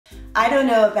I don't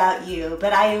know about you,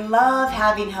 but I love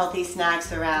having healthy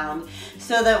snacks around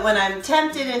so that when I'm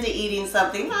tempted into eating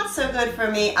something not so good for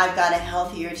me, I've got a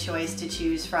healthier choice to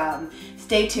choose from.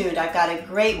 Stay tuned, I've got a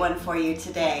great one for you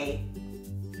today.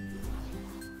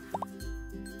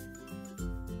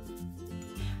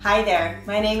 Hi there,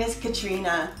 my name is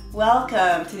Katrina.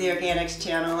 Welcome to the Organixx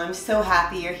channel. I'm so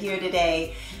happy you're here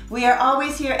today. We are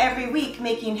always here every week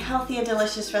making healthy and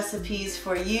delicious recipes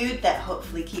for you that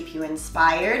hopefully keep you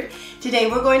inspired. Today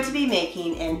we're going to be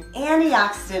making an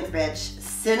antioxidant-rich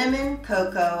cinnamon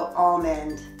cocoa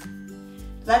almond.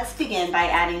 Let's begin by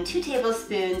adding 2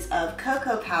 tablespoons of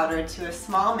cocoa powder to a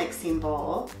small mixing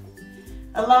bowl,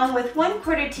 along with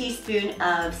 1/4 teaspoon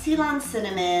of Ceylon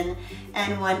cinnamon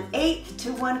and 1/8 to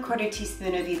 1/4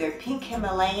 teaspoon of either pink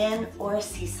Himalayan or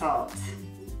sea salt.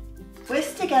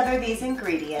 Whisk together these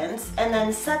ingredients and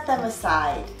then set them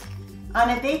aside. On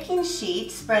a baking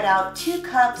sheet, spread out 2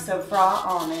 cups of raw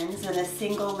almonds in a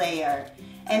single layer,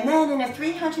 and then in a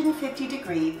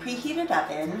 350-degree preheated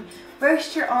oven,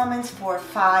 roast your almonds for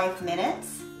 5 minutes.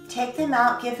 Take them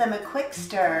out, give them a quick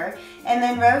stir, and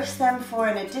then roast them for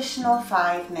an additional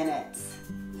 5 minutes.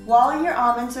 While your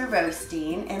almonds are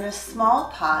roasting, in a small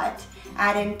pot,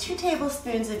 add in 2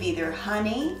 tablespoons of either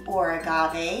honey or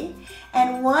agave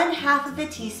and 1/2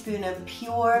 teaspoon of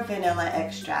pure vanilla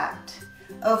extract.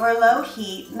 Over low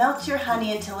heat, melt your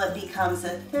honey until it becomes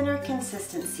a thinner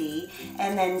consistency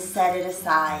and then set it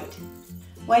aside.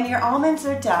 When your almonds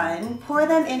are done, pour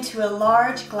them into a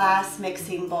large glass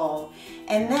mixing bowl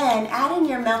and then add in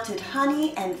your melted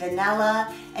honey and vanilla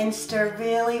and stir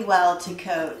really well to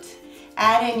coat.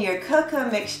 Add in your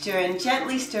cocoa mixture and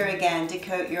gently stir again to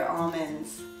coat your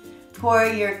almonds. Pour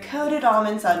your coated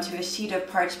almonds onto a sheet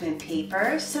of parchment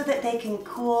paper so that they can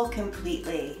cool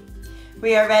completely.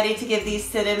 We are ready to give these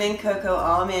cinnamon cocoa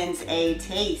almonds a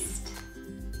taste.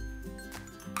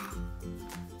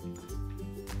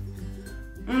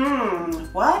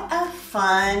 What a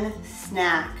fun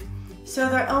snack. So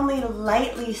they're only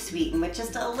lightly sweetened with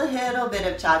just a little bit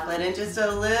of chocolate and just a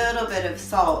little bit of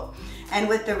salt. And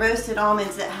with the roasted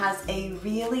almonds, it has a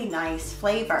really nice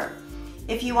flavor.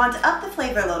 If you want to up the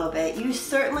flavor a little bit, you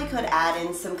certainly could add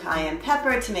in some cayenne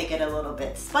pepper to make it a little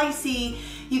bit spicy.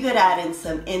 You could add in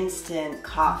some instant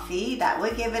coffee. That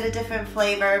would give it a different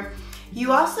flavor.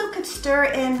 You also could stir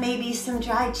in maybe some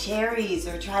dried cherries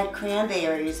or dried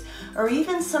cranberries, or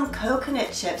even some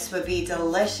coconut chips would be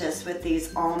delicious with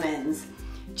these almonds.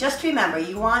 Just remember,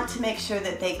 you want to make sure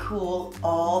that they cool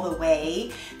all the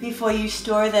way before you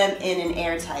store them in an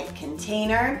airtight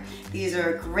container. These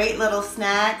are a great little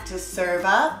snack to serve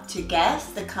up to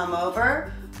guests that come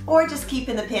over, or just keep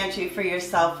in the pantry for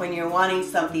yourself when you're wanting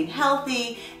something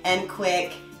healthy and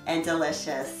quick and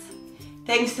delicious.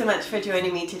 Thanks so much for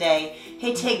joining me today.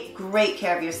 Hey, take great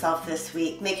care of yourself this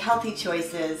week. Make healthy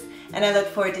choices, and I look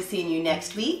forward to seeing you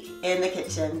next week in the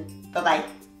kitchen. Bye-bye.